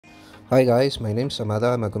Hi guys, my name is Amada.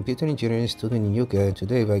 I'm a computer engineering student in UK, and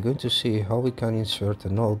today we're going to see how we can insert a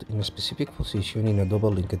node in a specific position in a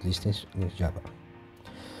double linked list in Java.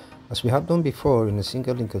 As we have done before in a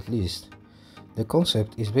single linked list, the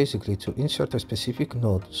concept is basically to insert a specific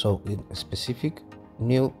node, so in a specific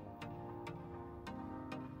new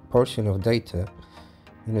portion of data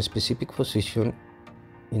in a specific position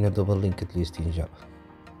in a double linked list in Java.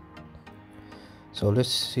 So let's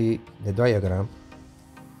see the diagram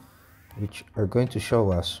which is going to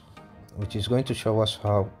show us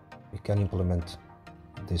how we can implement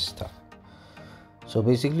this stuff. So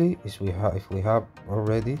basically, if we have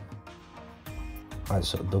already a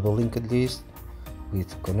double linked list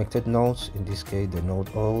with connected nodes, in this case the node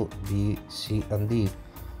O, B, C, and D,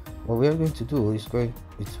 what we are going to do is to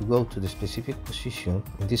go to the specific position,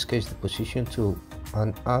 in this case the position 2,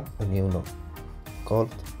 and add a new node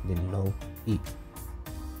called the node E.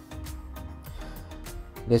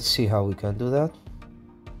 Let's see how we can do that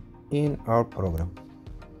in our program.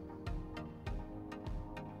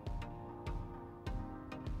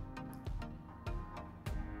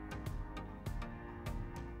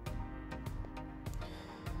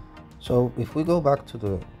 So if we go back to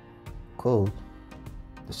the code,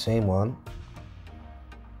 the same one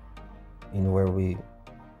in where we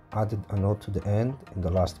added a node to the end in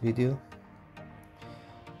the last video,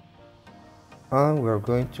 and we're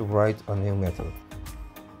going to write a new method,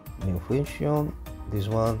 new function. This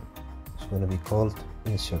one is going to be called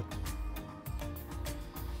insert.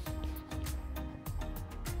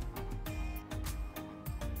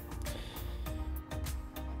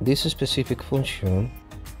 This specific function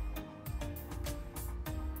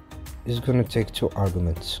is going to take two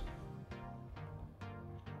arguments.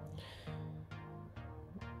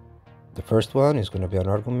 The first one is going to be an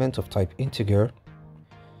argument of type integer,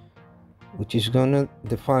 which is going to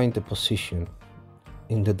define the position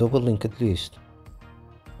in the double linked list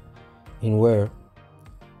in where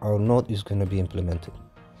our node is going to be implemented,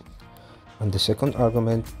 and the second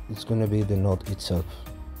argument is going to be the node itself.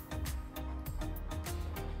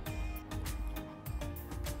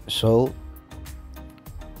 So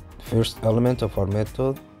the first element of our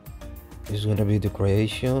method is going to be the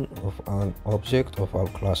creation of an object of our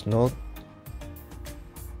class node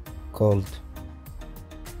called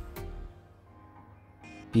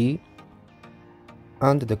P,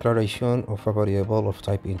 and the declaration of a variable of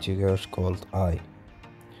type integers called I.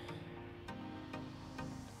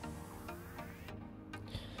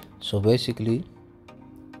 So basically,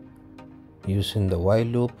 using the while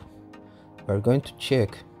loop, we are going to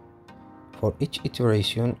check for each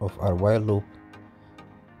iteration of our while loop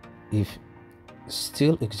if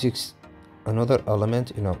still exists another element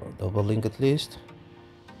in our double linked list,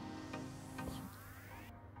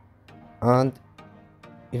 and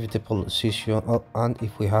if the position, and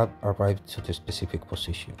if we have arrived to the specific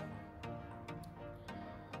position.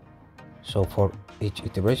 So for each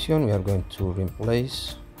iteration, we are going to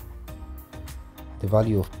replace the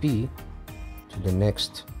value of P to the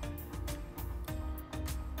next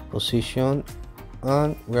position,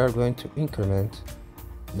 and we are going to increment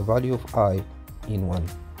the value of I in 1.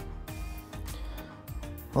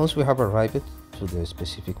 Once we have arrived to the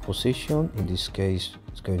specific position, in this case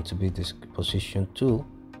it's going to be this position 2,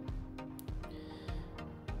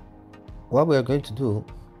 what we are going to do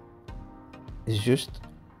is just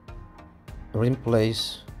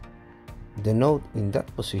replace the node in that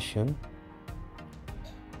position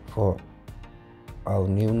for our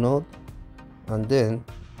new node, and then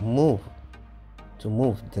move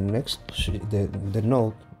the next the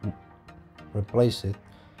node, replace it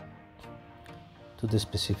to the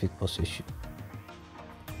specific position.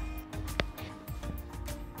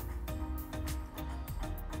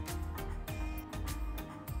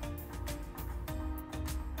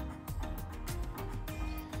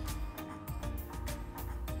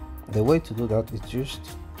 The way to do that is just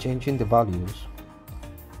changing the values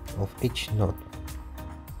of each node.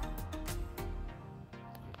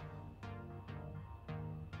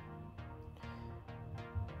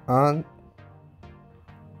 And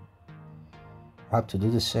have to do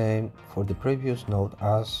the same for the previous node,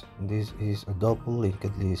 as this is a double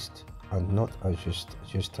linked list and not just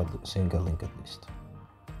a single linked list.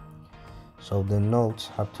 So the nodes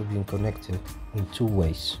have to be connected in two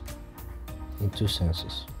ways, in two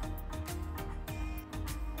senses.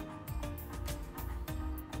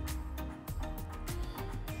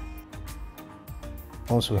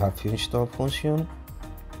 Once we have finished our function,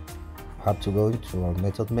 we have to go into our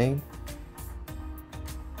method main,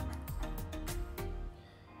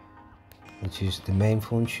 which is the main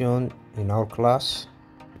function in our class,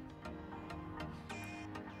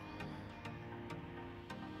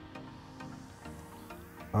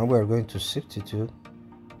 and we're going to substitute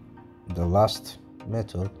the last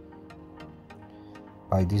method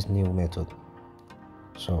by this new method.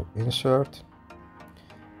 So insert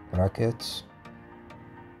brackets,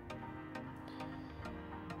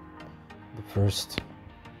 the first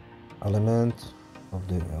element of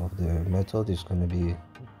the method is going to be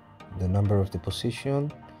the number of the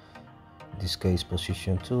position, in this case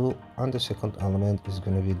position 2, and the second element is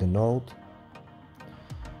going to be the node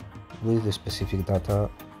with the specific data.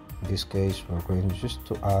 In this case we're going just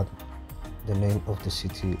to add the name of the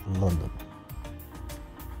city, London.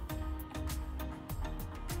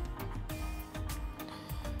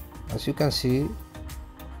 As you can see,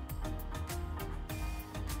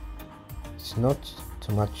 it's not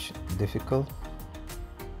too much difficult.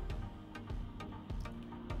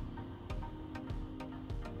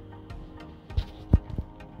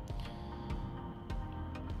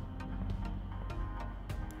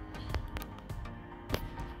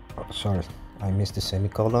 Oh, sorry, I missed the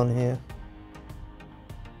semicolon here.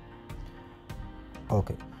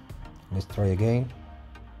 Okay, let's try again.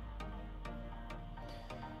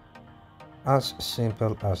 As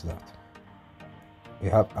simple as that. We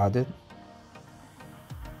have added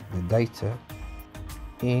the data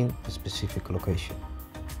in a specific location,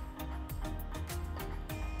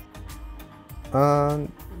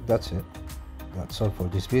 and that's it. That's all for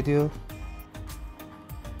this video.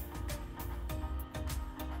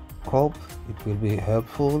 Hope it will be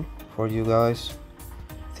helpful for you guys.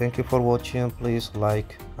 Thank you for watching. Please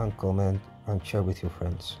like and comment and share with your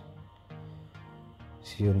friends.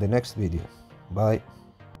 See you in the next video. Bye.